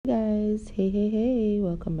guys, hey,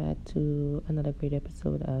 welcome back to another great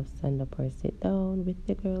episode of Stand Up or Sit Down with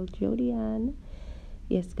the girl Jody Ann.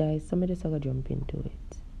 Yes, guys, some of this I'll jump into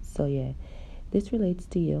it. So, yeah, this relates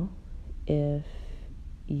to you if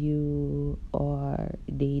you are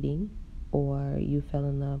dating or you fell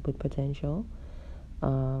in love with potential.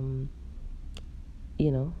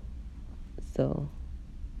 So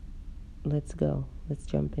let's go. Let's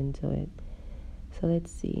jump into it. So,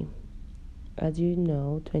 let's see. As you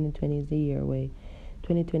know, 2020 is the year where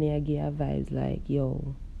 2020 I give vibes like,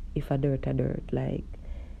 yo, if I dirt, I dirt. Like,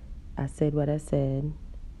 I said what I said,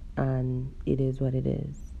 and it is what it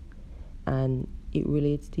is. And it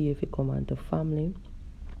relates to you if you come on to family,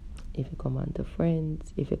 if you come on to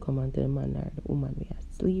friends, if you come on to the man or the woman we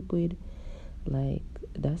sleep with. Like,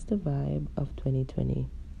 that's the vibe of 2020.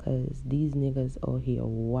 Because these niggas out here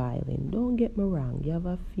wilding. Don't get me wrong, you have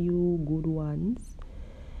a few good ones.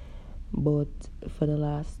 But for the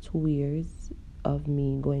last 2 years of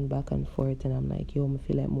me going back and forth, and I'm like, yo, I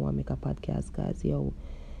feel like more make a podcast, cause yo,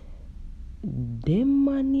 them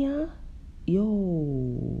man, yeah,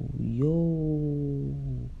 yo, you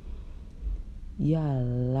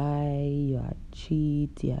lie, you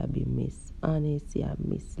cheat, you be dishonest, you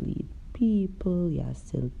mislead people, you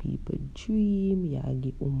sell people dream, you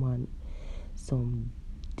give woman some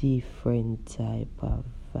different type of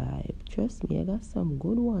vibe. Trust me, I got some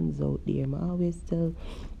good ones out there. I always tell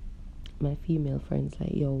my female friends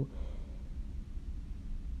like, yo,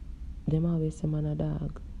 them always say man a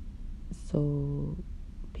dog. So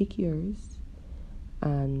pick yours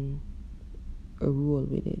and roll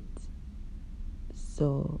with it.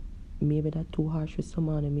 So maybe that too harsh for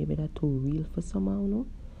someone and maybe that too real for someone, no?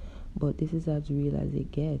 But this is as real as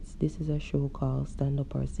it gets. This is a show called Stand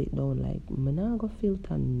Up or Sit Down. Like, I'm not going to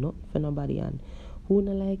filter nothing for nobody. And who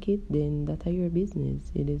not like it, then that's your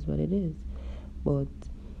business. It is what it is. But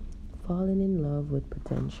falling in love with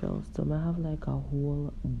potential. So I have like a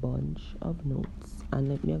whole bunch of notes. And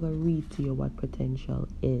let me go read to you what potential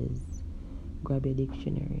is. Grab your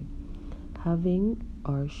dictionary. Having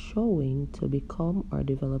or showing to become or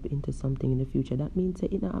develop into something in the future. That means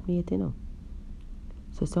it not happen yet, you know.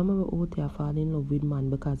 So some of us out there fall in love with man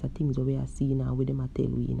because of things we are seeing now with them I tell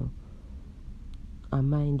we, you know. And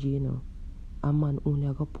mind you, you know, a man only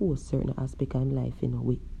going to post certain aspect of life, you know,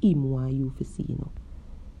 with him want you to see, you know.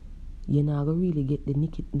 You're not going to really get the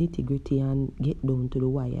nitty gritty and get down to the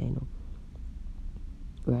wire, you know.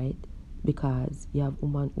 Right? Because you have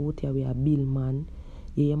woman out there with a bill man.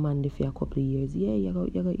 Yeah, man there for a couple of years. Yeah, you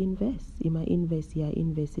got to invest. You might invest,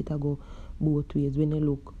 it go both ways. When you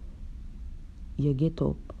look, you get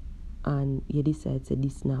up and you decide say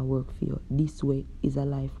this now work for you. This way is a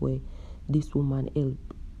life where this woman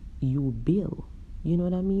help you build. You know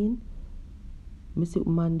what I mean? Me say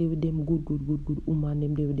man they with them good woman,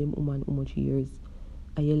 them they with them woman how much years.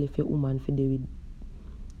 I you left your woman for they with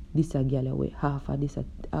this a girl way, half of this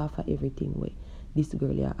half of everything way. This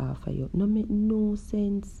girl ya half of you. No make no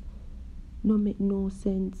sense.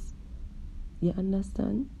 You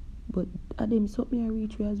understand? But at them something I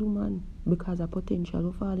reach you as woman because a potential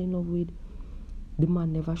to fall in love with. The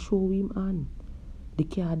man never show him on. The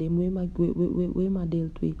car them where my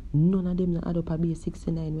dealt with, none of them not add up a be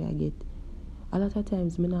 69 where I get. A lot of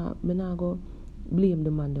times me not go blame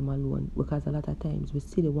the man them alone because a lot of times we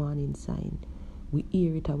see the warning sign. We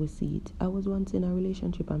hear it or we see it. I was once in a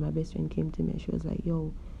relationship and my best friend came to me and she was like,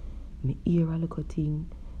 yo, me hear a little thing.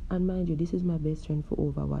 And mind you, this is my best friend for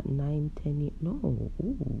over 9-10 years. No,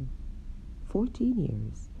 14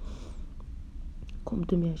 years. Come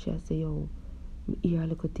to me and she say, yo, me hear a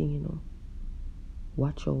little thing, you know.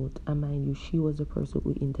 Watch out. And mind you, she was the person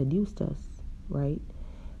who introduced us, right?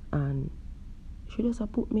 And she just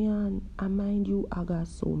put me on. And mind you, I got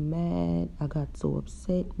so mad. I got so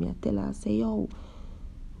upset. Me I tell her, I say, yo,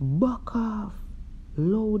 back off.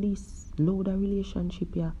 Load a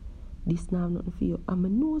relationship, yeah. This now nothing for you. And I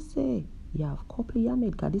know say, you have couple of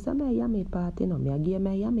yamid, because this is my yamid party, no. Me I give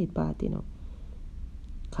my yamid party, no.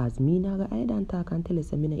 Because me not go hide and talk and tell you,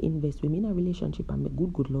 say, me not invest with me in a relationship and me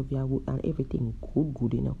good love you and everything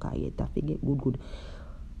good, you know, because you have to get good.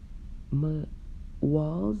 My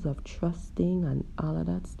walls of trusting and all of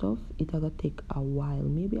that stuff, it will take a while,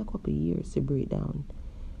 maybe a couple of years to break down.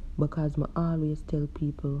 Because I always tell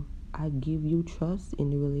people, I give you trust in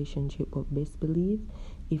the relationship, but best believe,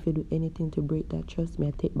 if you do anything to break that trust, me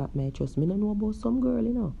I take back my trust. Me don't know about some girl,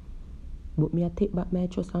 you know. But me I take back my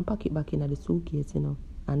trust and pack it back in the suitcase, you know.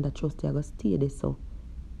 And the trust I go stay there, so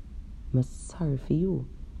I'm sorry for you.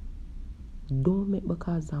 Don't make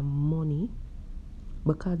because of money.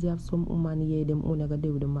 Because you have some woman here, them only go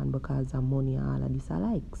deal with the man because of money and all of this I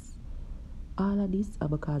likes. All of this are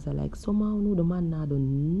because I like somehow know the man not do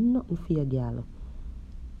nothing for your girl.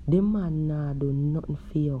 The man not do nothing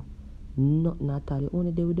for you. Nothing at all. You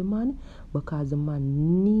only deal with the man because the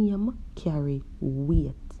man name carry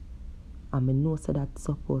weight. And I know so that's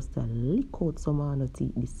supposed to lick out some of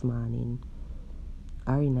teeth this morning.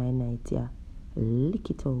 Or in the night, yeah. Lick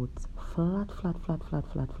it out. Flat.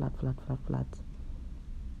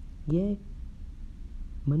 Yeah.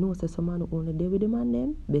 I know so some man only deal with the man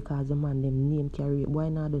them because the man them name carry. Boy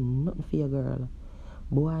not do nothing for your girl.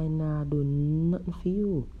 Boy not do nothing for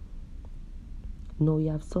you. Now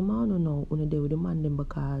you have some man now only deal with the man them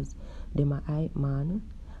because them a hype man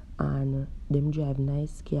and them drive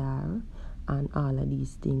nice car and all of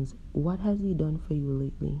these things. What has he done for you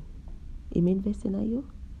lately? Him investing in you?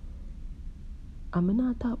 I'm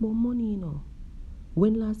not talk about money, you know.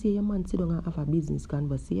 When last year your man sit down and have a business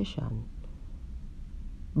conversation?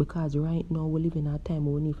 Because right now we live in a time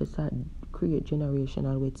where we need to start create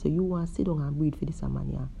generational wealth. So you want to sit down and breed for this man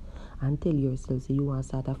here and tell yourself so you want to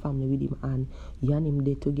start a family with him and you and him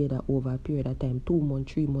there together over a period of time, 2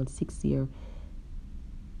 months, 3 months, 6 years,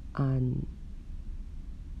 and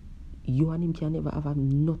you and him can never have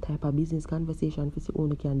no type of business conversation for see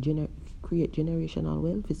owner can create generational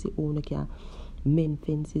wealth, for see owner can mend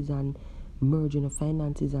fences and merge in the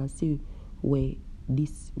finances and see where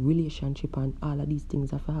this relationship and all of these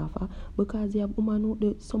things are for half because you have woman out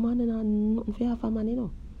there, some man are nothing for half a man, you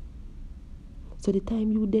know. So the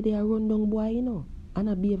time you did there run down boy, you know, and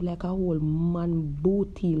I behave like a whole man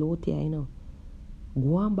booty out here, you know.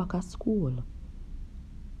 Go on back to school.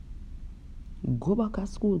 Go back to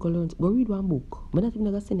school, go learn, go read one book. I'm not even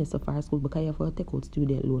going to send you so far school because you have to take out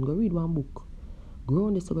student loan. Go read one book. Grow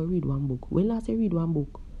on this, so go read one book. When last you read one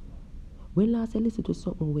book? When last you listen to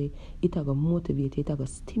something where it will motivate you, it will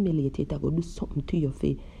stimulate you, it will do something to your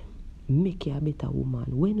face, make you a better woman?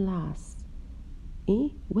 When last?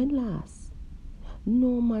 When last?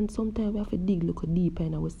 No, man, sometimes we have to dig look deeper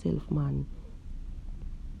in ourselves, man.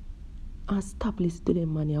 And stop listening to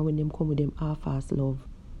them, man, and when them come with them half-ass love.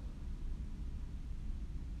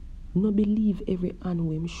 No believe every hand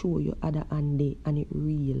when show you other hand day and it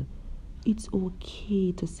real. It's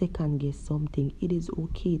okay to second guess something. It is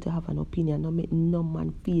okay to have an opinion. No make no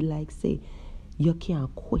man feel like say you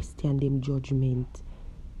can't question them judgment.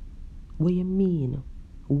 What you mean?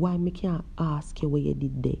 Why me can't ask you what you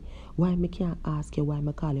did there? Why me can't ask you why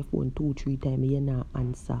me call your phone 2-3 times you not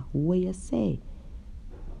answer? What you say?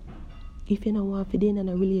 If you don't want to be in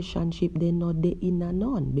a relationship, then not the in and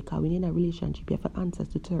none. Because when you're in a relationship, you have to answer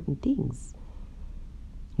to certain things.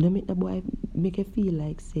 Don't make the boy make you feel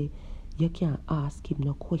like, say, you can't ask him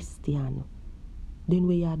no question. Then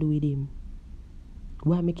what you do with him?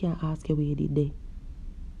 Why me can't ask you what you did there?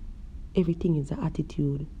 Everything is an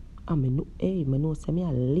attitude. I mean, hey, I know say me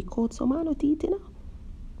I lick out some man teeth, you know.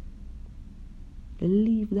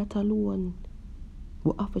 Leave that alone.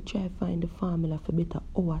 We have to try to find the formula for better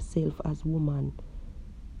ourselves as women.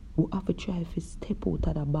 We have to try to step out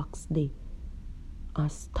of the box there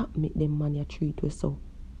and stop make them man you treat us so.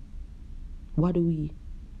 What do we?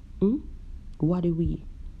 What do we?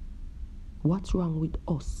 What's wrong with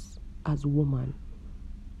us as women?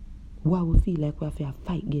 Why we feel like we have to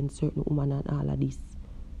fight against certain women and all of this?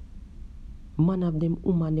 Man have them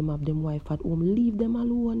woman, them have them wife at home. Leave them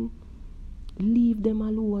alone. Leave them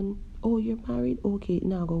alone. Oh, you're married? Okay,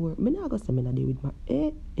 now go work. Me not go say me not deal with my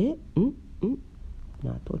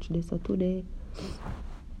Nah, touch this today.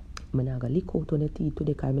 Me not go lick out on the teeth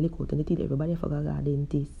today because me lick out on the teeth. Everybody forgot a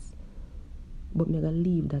dentist. But me gonna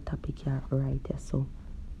leave that topic here right here. So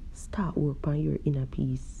start work on your inner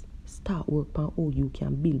peace. Start work on how you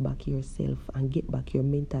can build back yourself and get back your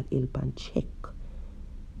mental health and check.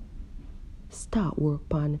 Start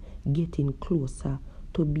work on getting closer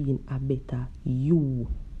to being a better you.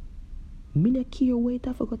 Me not care where it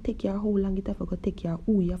have to take care, how long it have to take care,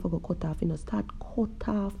 who you have to cut off. You know, start cut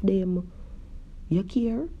off them. You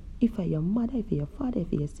care? If I your mother, if your father,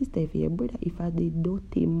 if your sister, if your brother, if I the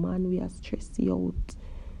dirty man we are stress you out.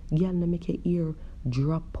 Girl no make your ear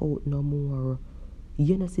drop out no more.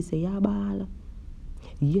 You know see say your ball.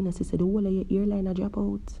 You know see say the whole of your earline a drop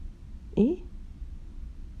out. You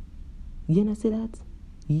know see that?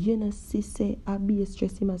 You know see say I be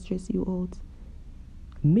stress him and stress you out.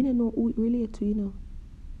 Me no know who it relate to, you know.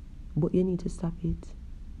 But you need to stop it.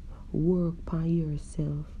 Work on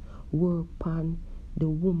yourself. Work on the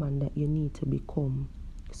woman that you need to become.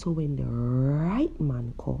 So when the right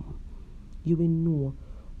man come, you will know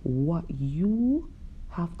what you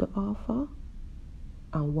have to offer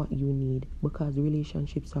and what you need. Because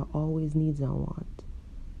relationships are always needs and want.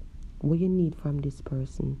 What you need from this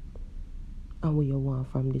person and what you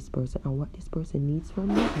want from this person, and what this person needs from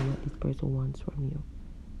you, and what this person wants from you.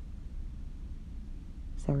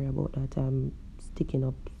 Sorry about that. I'm sticking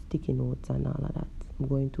up sticky notes and all of that. I'm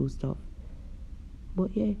going through stuff.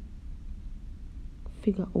 But yeah,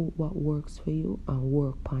 figure out what works for you and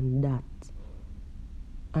work on that.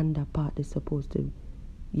 And that part is supposed to,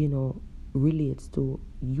 relates to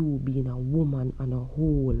you being a woman and a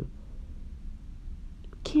whole.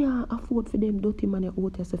 Can't afford for them dirty man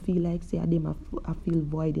out to feel like say them I feel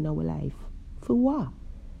void in our life. For what?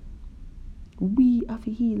 We have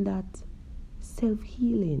to heal that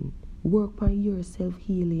self-healing. Work on your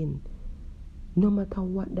self-healing. No matter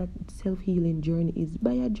what that self-healing journey is,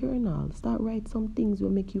 buy a journal. Start write some things will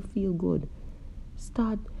make you feel good.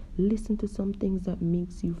 Start listen to some things that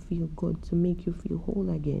makes you feel good, to make you feel whole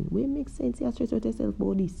again. Where it makes sense, you stress out yourself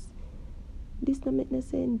about this. This don't make no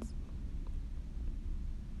sense.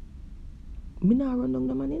 Me not run down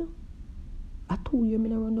the man, I told you me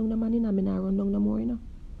not run down the man, me not run down the more,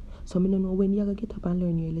 So me don't know when you're going to get up and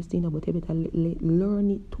learn your lesson, but you better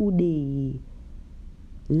learn it today.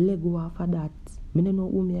 Let go off of that. Me don't know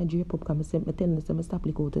who me a drape up, because I tell them to stop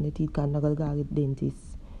lick out on the teeth, because I'm going to get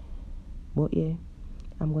dentist. But yeah,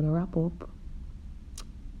 I'm going to wrap up.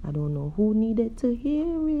 I don't know who needed to hear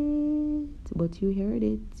it, but you heard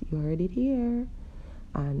it. You heard it here.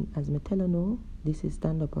 And as me tell you now, this is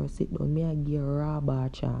stand up or sit down. Me a give raw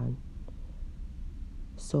batch on.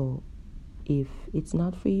 So if it's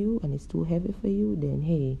not for you and it's too heavy for you, then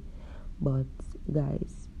hey. But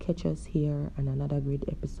guys, catch us here on another great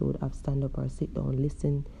episode of Stand Up or Sit Down.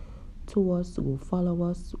 Listen to us, go follow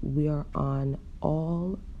us. We are on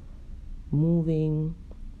all moving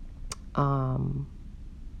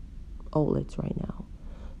outlets right now.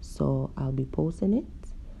 So I'll be posting it,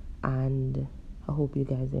 and I hope you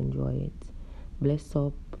guys enjoy it. Bless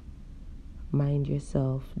up, mind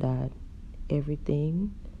yourself that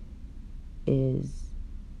everything is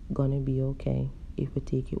gonna be okay if we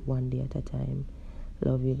take it one day at a time.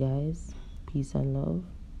 Love you guys. Peace and love.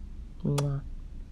 Mwah.